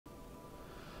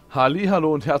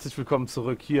Hallihallo und herzlich willkommen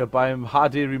zurück hier beim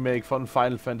HD-Remake von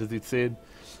Final Fantasy X.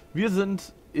 Wir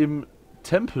sind im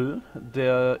Tempel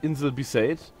der Insel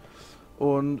Besaid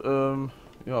und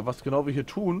ja, was genau wir hier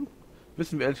tun,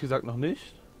 wissen wir ehrlich gesagt noch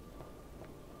nicht.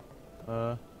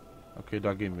 Okay,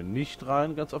 da gehen wir nicht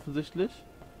rein, ganz offensichtlich.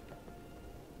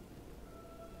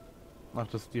 Ach,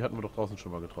 die hatten wir doch draußen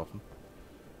schon mal getroffen.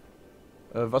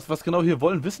 Was genau hier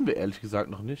wollen, wissen wir ehrlich gesagt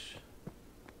noch nicht.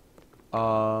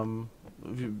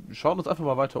 Wir schauen uns einfach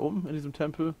mal weiter um in diesem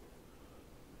Tempel.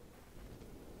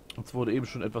 Uns wurde eben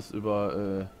schon etwas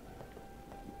über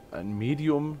ein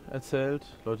Medium erzählt.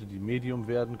 Leute, die Medium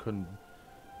werden, können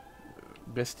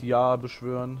Bestia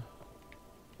beschwören.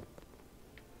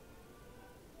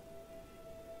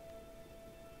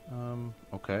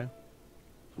 Okay.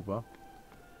 Super.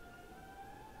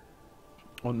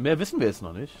 Und mehr wissen wir jetzt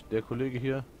noch nicht. Der Kollege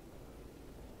hier...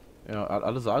 Ja,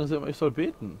 alle sagen sie immer, ich soll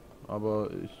beten.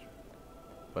 Aber ich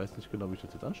weiß nicht genau, wie ich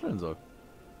das jetzt anstellen soll.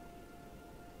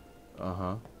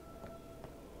 Aha.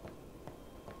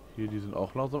 Hier, die sind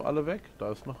auch langsam alle weg.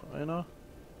 Da ist noch einer.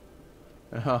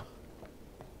 Ja.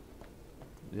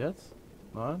 Jetzt?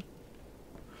 Nein?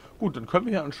 Gut, dann können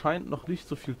wir hier anscheinend noch nicht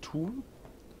so viel tun.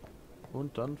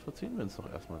 Und dann verziehen wir uns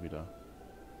doch erstmal wieder.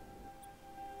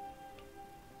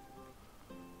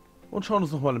 Und schauen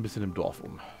uns noch mal ein bisschen im Dorf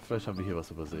um. Vielleicht haben wir hier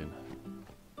was übersehen.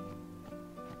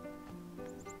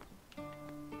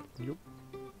 Jo.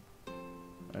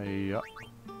 Ja.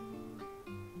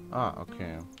 Ah,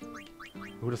 okay.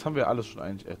 Gut, das haben wir alles schon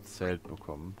eigentlich erzählt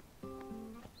bekommen.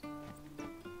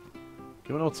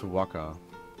 Gehen wir noch zu Waka.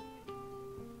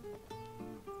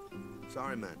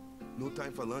 Sorry, man. No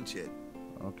time for lunch yet.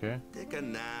 Okay. Take a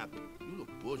nap. You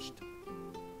look pushed.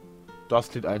 Das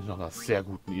klingt eigentlich nach einer sehr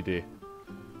guten Idee.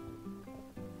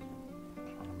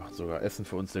 Macht sogar Essen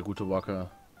für uns, der gute Waka.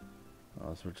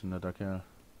 Das ist wirklich ein netter Kerl.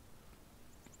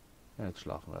 Ja, jetzt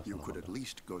schlafen wir erst You noch. could at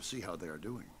least go see how they are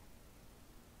doing.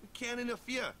 You can't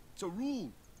interfere. It's a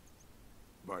rule.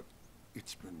 But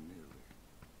it's been nearly.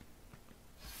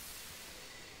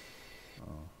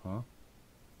 Aha.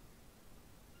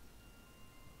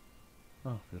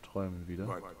 Ah, wir träumen wieder.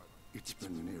 But it's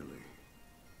been nearly.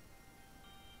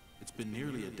 It's been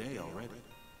nearly a day already.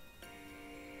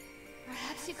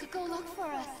 Perhaps you could go look for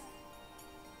us.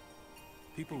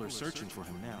 People are searching for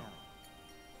him now.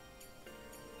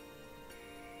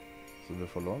 Sind wir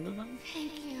verloren gegangen?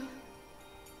 Thank you.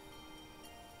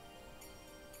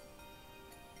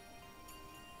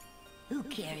 Who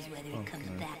cares whether he comes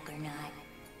back or not?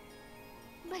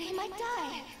 But he might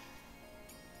die.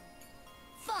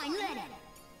 Fine, let him.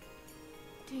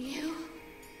 Do you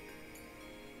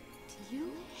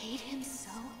hate him so?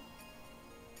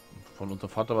 Von unserem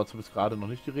Vater war zumindest gerade noch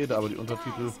nicht die Rede, aber die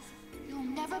Untertitel...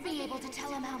 You'll never be able to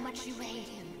tell him how much you hate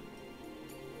him.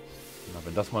 Na,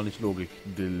 wenn das mal nicht Logik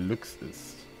Deluxe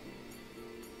ist.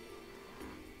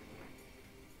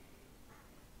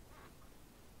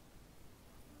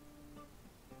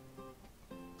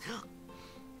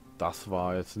 Das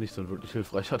war jetzt nicht so ein wirklich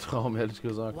hilfreicher Traum, ehrlich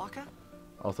gesagt. Waka?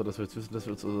 Außer, dass wir jetzt wissen, dass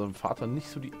wir zu unserem Vater nicht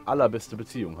so die allerbeste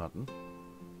Beziehung hatten.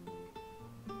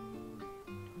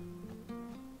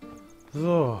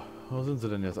 So, wo sind sie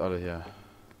denn jetzt alle hier?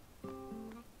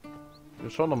 Wir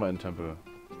schauen nochmal in den Tempel.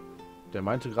 Der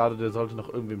meinte gerade, der sollte nach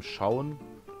irgendwem schauen.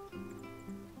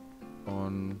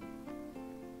 Und...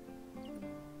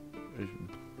 ich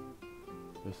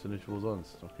wüsste nicht, wo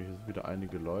sonst. Okay, hier sind wieder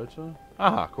einige Leute.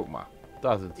 Aha, guck mal.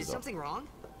 Da sind sie Is doch. something wrong?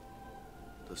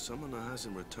 The summoner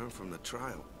hasn't returned from the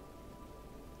trial.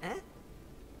 Eh?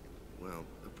 Well,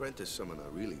 apprentice summoner,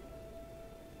 really.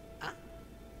 Huh?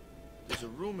 There's a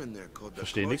room in there called the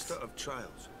Versteh nix. Cloister of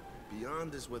Trials.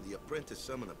 Beyond is where the apprentice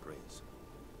summoner prays.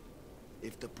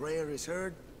 If the prayer is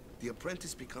heard, the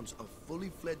apprentice becomes a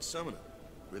fully fledged summoner.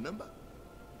 Remember?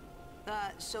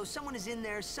 So someone is in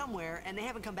there somewhere and they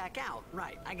haven't come back out.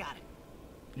 Right, I got it.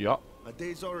 Ja. A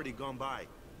day's already gone by.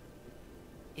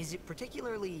 Is it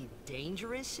particularly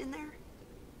dangerous in there?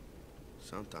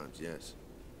 Sometimes, yes.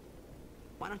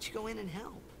 Why don't you go in and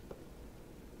help?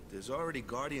 There's already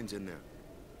guardians in there.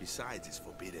 Besides, it's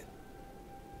forbidden.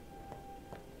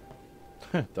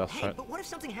 Das Hey, scheint but what if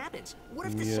something happens? What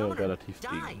if the mir summoner relativ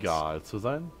dies? egal zu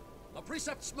sein. The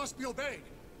precepts must be obeyed.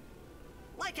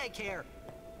 Like I care.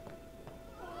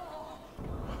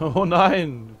 Oh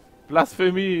nein!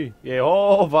 Blasphemie!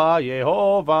 Jehova!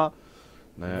 Jehova!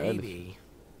 Naja, ehrlich. Maybe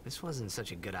this wasn't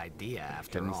such a good idea Ich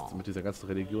after kenne all. mit dieser ganzen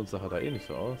Religionssache da eh nicht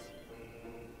so aus.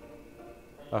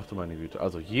 Ach du meine Güte.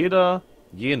 Also jener,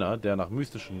 der nach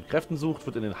mystischen Kräften sucht,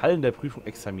 wird in den Hallen der Prüfung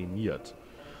examiniert.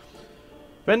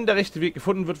 Wenn der rechte Weg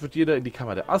gefunden wird, wird jeder in die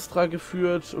Kammer der Astra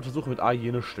geführt. Untersuche mit A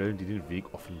jene Stellen, die den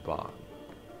Weg offenbaren.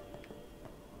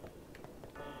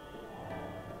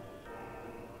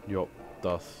 Jo,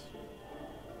 das.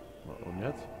 Und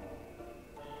jetzt?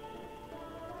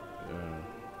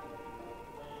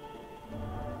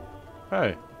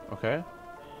 Hey, okay.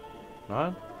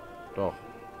 Nein? Doch.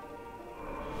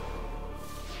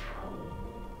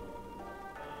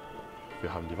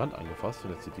 Wir haben die Wand angefasst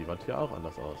und jetzt sieht die Wand hier auch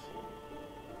anders aus.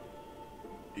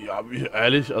 Ja,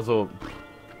 ehrlich, also...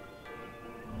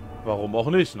 Warum auch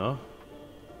nicht, ne?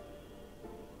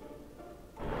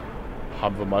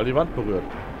 Haben wir mal die Wand berührt.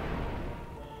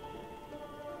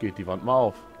 Geht die Wand mal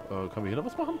auf. Können wir hier noch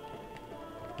was machen?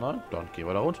 Nein? Dann gehen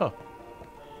wir da runter.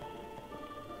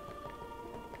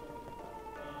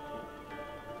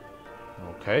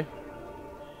 Okay.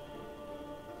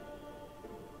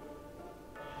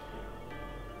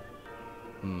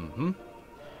 Mhm.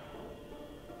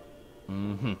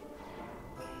 Mhm.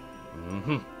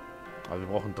 Mhm. Also wir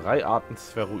brauchen 3 Arten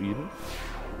Spheroiden.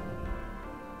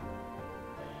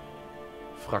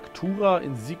 Fraktura,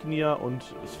 Insignia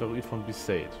und Spheroid von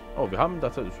Besaid. Oh, wir haben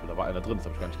tatsächlich, da war einer drin, das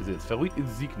habe ich gar nicht gesehen. Spheroid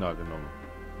Insignia genommen.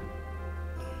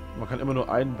 Man kann immer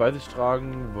nur einen bei sich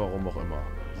tragen, warum auch immer.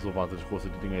 So wahnsinnig groß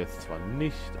sind die Dinger jetzt zwar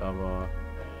nicht, aber...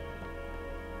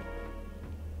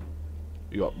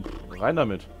 Ja, rein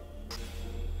damit.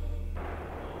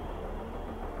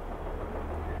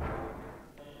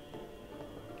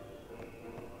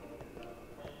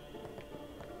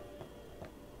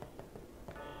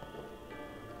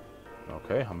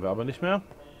 Okay, haben wir aber nicht mehr.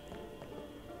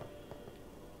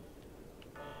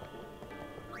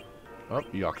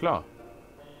 Ja, klar.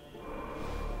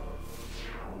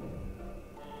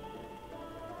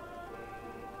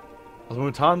 Also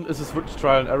momentan ist es wirklich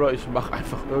Trial and Error. Ich mache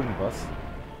einfach irgendwas.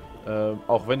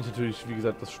 Auch wenn ich natürlich, wie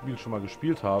gesagt, das Spiel schon mal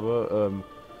gespielt habe.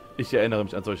 Ich erinnere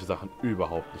mich an solche Sachen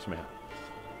überhaupt nicht mehr.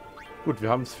 Gut, wir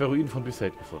haben Spheroiden von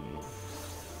Besaid gefunden.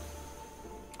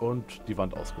 Und die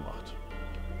Wand ausgemacht.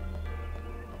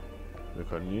 Wir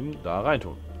können ihn da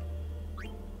reintun.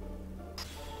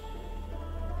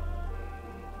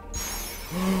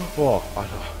 Boah,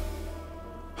 Alter.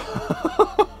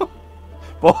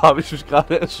 Boah, habe ich mich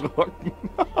gerade erschrocken.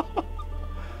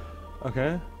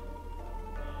 Okay.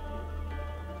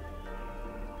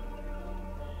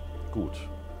 Gut.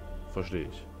 Verstehe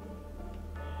ich.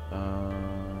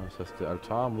 Das heißt, der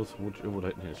Altar muss wohl irgendwo da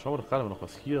hinten hin. Jetzt schauen wir doch gerade noch,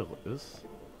 was hier ist.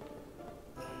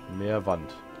 Mehr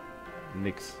Wand.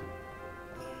 Nix.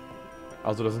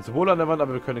 Also da sind Symbole an der Wand,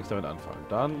 aber wir können nichts damit anfangen.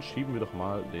 Dann schieben wir doch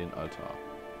mal den Altar.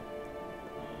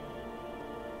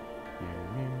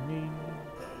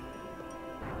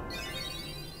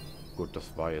 Gut,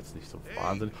 das war jetzt nicht so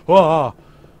wahnsinnig. Oh!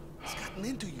 It's gotten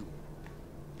into you.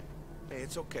 Hey,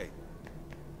 it's okay.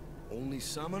 Only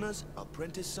summoners,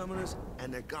 apprentice summoners,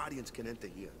 and their guardians can enter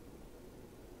here.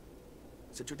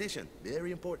 It's a tradition,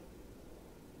 very important.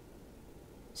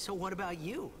 So what about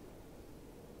you?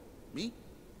 Me?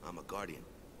 I'm a guardian.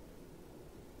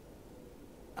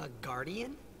 A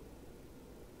guardian?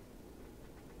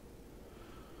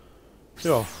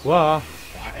 Ja, wow. Boah,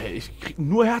 ey, ich krieg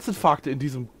nur Herzinfarkte in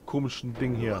diesem komischen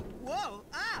Ding hier. Whoa!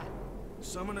 Ah!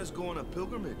 Summoners go on a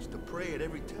pilgrimage to pray at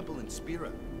every temple in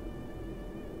Spira.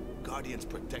 Guardians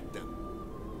protect them.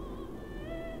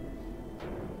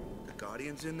 The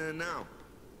guardian's in there now.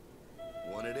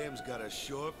 One of them's got a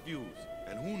short fuse,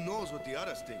 and who knows what the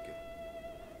other's thinking.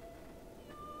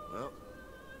 Well,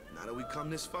 now that we come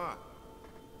this far,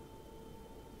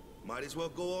 might as well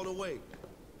go all the way.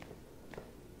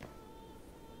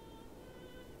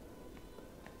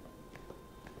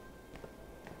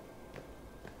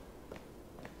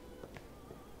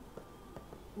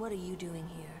 What are you doing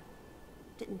here?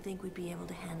 Didn't think we'd be able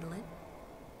to handle it.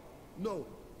 No,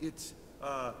 it's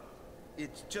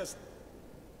just...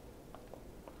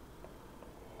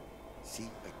 See,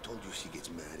 I told you she gets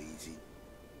mad easy.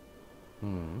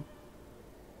 Hmm.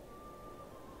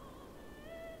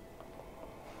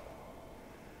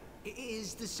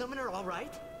 Is the summoner all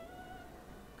right?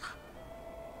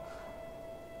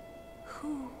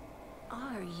 Who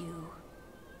are you?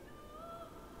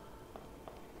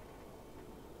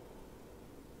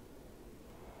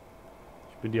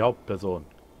 Ich bin die Hauptperson.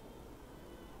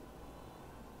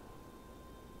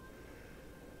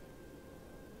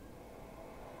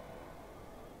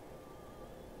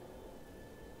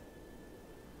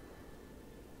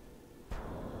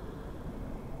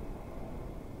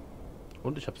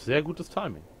 Und ich habe sehr gutes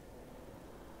Timing.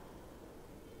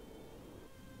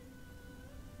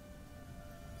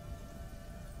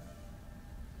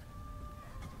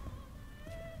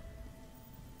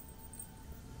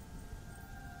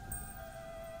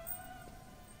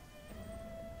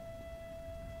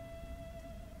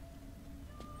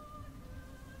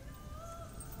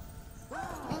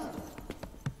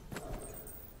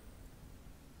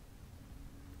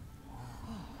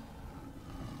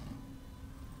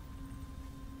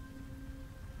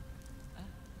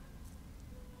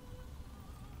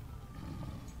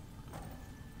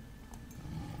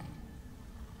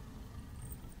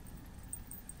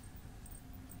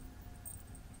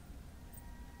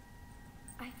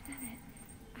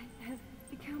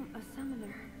 a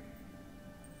summoner.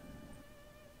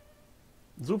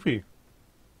 Supi.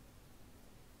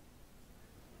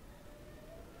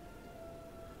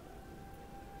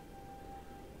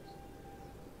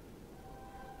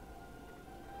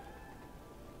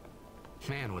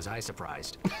 Man, was I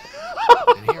surprised.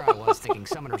 And here I was thinking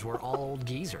summoners were all old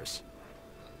geezers.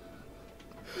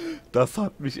 Das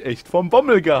hat mich echt vom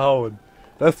Bommel gehauen.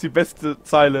 Das ist die beste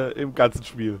Zeile im ganzen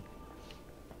Spiel.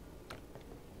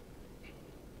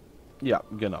 Ja,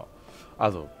 genau.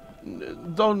 Also,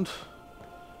 don't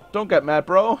get mad,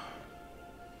 bro.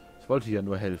 Ich wollte ja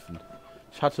nur helfen.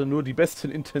 Ich hatte nur die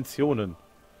besten Intentionen.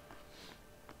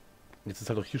 Jetzt ist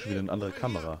halt auch hier schon wieder eine andere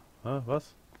Kamera. Ha,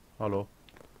 was? Hallo?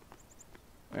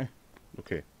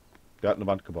 Okay. Der hat eine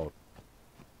Wand gebaut.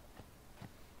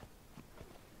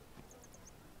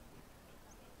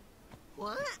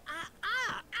 What?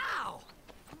 Ow!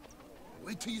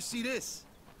 Wait till you see this.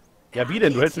 Ja, wie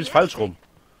denn? Du hältst mich falsch rum.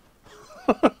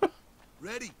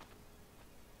 Ready?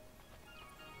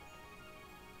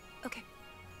 Okay.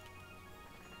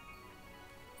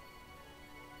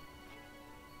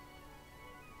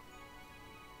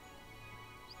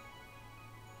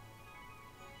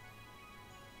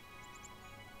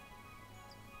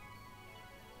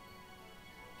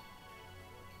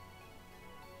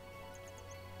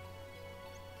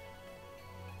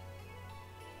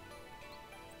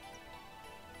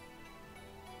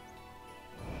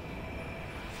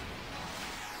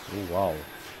 Oh, wow.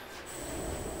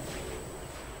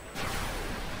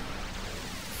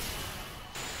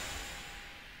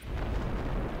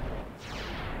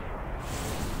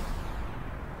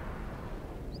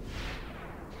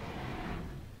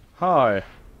 Hi.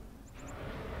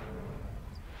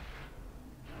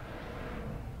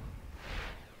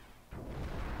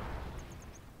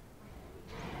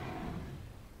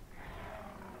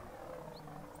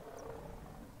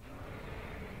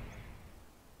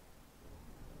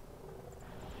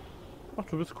 Ach,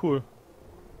 du bist cool.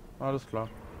 Alles klar.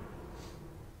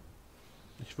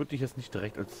 Ich würde dich jetzt nicht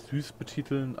direkt als süß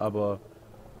betiteln, aber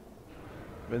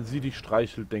wenn sie dich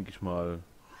streichelt, denke ich mal.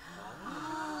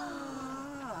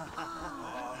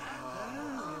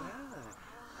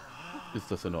 Ist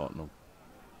das in Ordnung?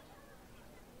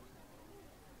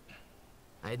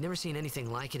 I had never seen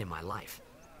anything like it in my life.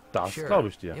 Das Sure, glaube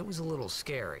ich dir. it was a little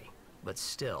scary, but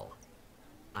still,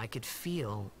 I could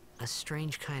feel a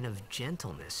strange kind of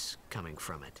gentleness coming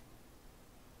from it.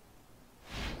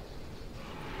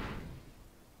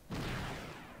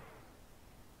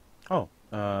 Oh,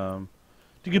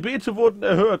 die Gebete wurden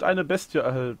erhört, eine Bestie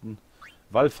erhalten.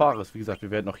 Valfaris, wie gesagt,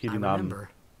 wir werden auch hier I die Namen remember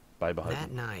that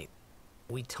beibehalten. night,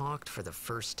 we talked for the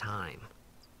first time.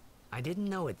 I didn't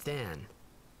know it then,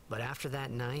 but after that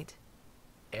night,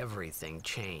 everything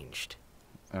changed.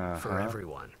 For Aha.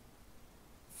 everyone.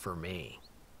 For me.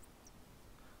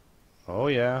 Oh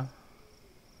ja.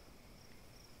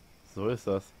 So ist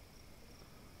das.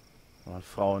 Wenn man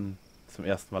Frauen zum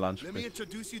ersten Mal Let me anspricht.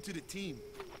 introduce you to the team.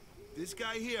 This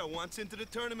guy here wants into the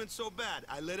tournament so bad,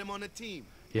 I let him on the team.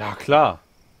 Ja, klar.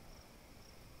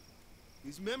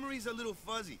 His memory's a little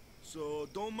fuzzy, so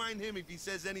don't mind him if he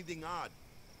says anything odd.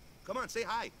 Come on, say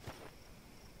hi.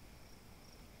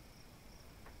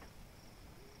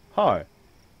 Hi.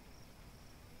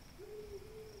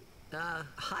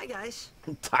 Hi guys.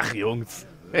 Tag, Jungs.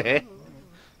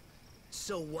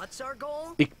 So what's our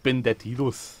goal? Ich bin der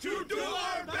Tidus. To do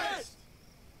our best!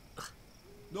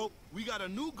 Nope, we got a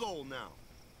new goal now.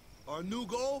 Our new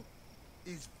goal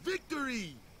is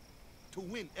victory! To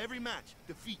win every match,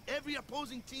 defeat every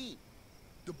opposing team,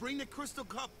 to bring the Crystal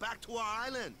Cup back to our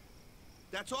island.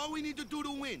 That's all we need to do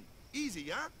to win. Easy,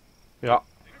 huh? Ja.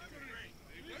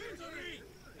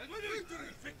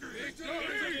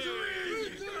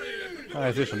 Ah,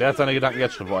 ich sehe schon, der hat seine Gedanken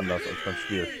jetzt schon woanders als beim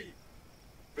Spiel.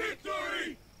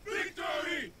 Victory!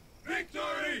 Victory!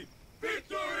 Victory!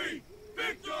 Victory!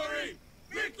 Victory!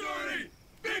 Victory!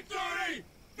 Victory!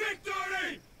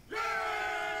 Victory!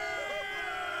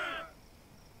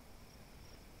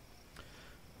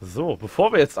 So,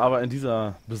 bevor wir jetzt aber in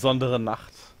dieser besonderen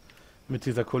Nacht mit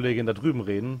dieser Kollegin da drüben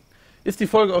reden, ist die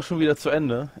Folge auch schon wieder zu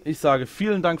Ende. Ich sage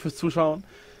vielen Dank fürs Zuschauen.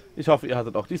 Ich hoffe, ihr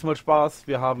hattet auch diesmal Spaß.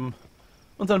 Wir haben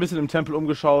uns ein bisschen im Tempel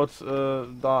umgeschaut,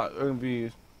 da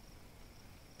irgendwie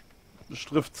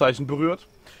Schriftzeichen berührt.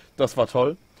 Das war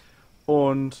toll.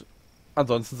 Und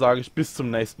ansonsten sage ich bis zum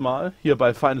nächsten Mal hier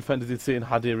bei Final Fantasy X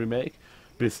HD Remake.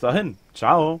 Bis dahin.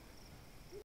 Ciao.